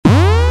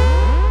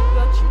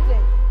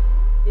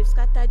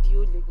scatter the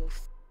whole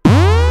Lagos.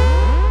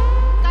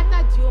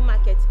 Scatter the whole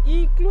market,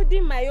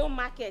 including my own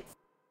market.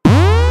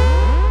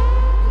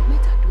 Your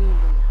mates are doing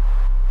lawyer.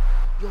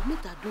 Your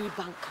mates are doing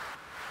banker.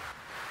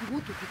 You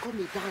want to become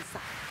a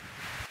dancer.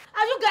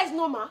 Are you guys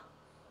normal?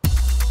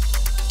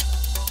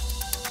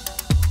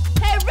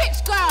 Hey,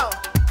 rich girl!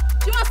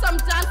 Do you want some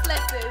dance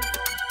lessons?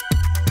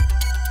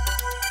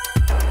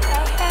 I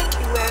heard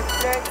you were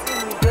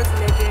flirting with those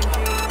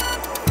legendary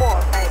 4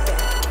 or 5 men.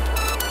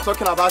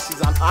 Talking about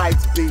she's an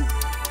height babe.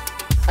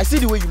 I see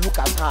the way you look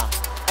at her.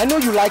 I know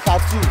you like her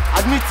too.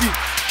 Admit it.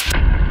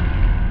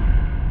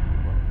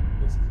 Well,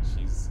 basically,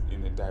 she's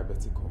in a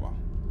diabetic coma.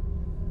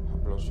 Her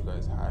blood sugar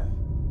is high.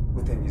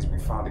 The thing is, we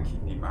found a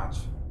kidney match,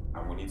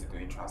 and we need to do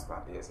a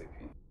transplant ASAP.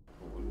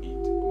 We will need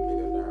 $1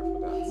 million for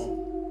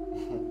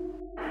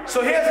that.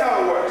 So here's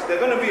how it works. There are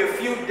going to be a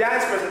few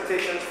dance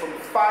presentations from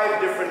 5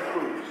 different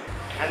crews.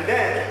 And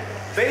then,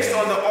 based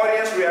on the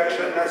audience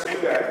reaction, that's you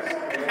guys,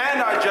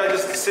 and our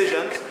judges'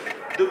 decisions,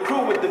 the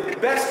crew with the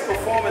best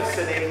performance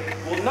today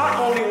will not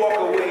only walk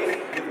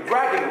away with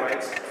bragging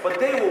rights, but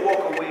they will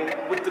walk away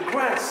with the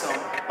grand sum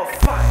of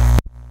 $5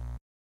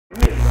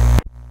 million.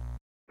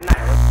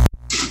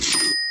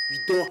 We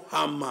don't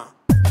hammer.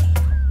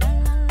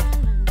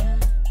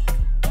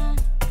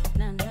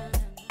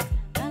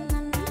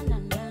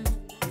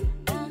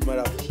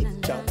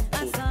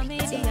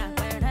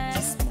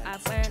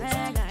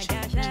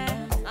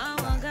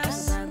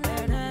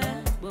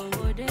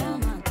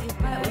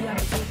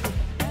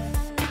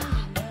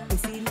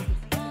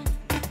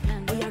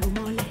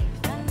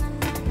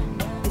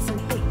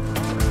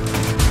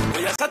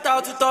 Shout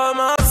out to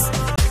Thomas,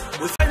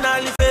 we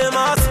finally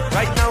famous.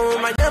 Right now,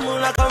 my name will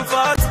not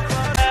comfort.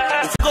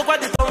 If you go for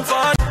the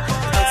comfort,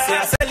 I'll say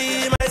I sell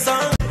you my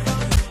song.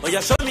 Oh, you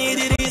show me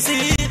the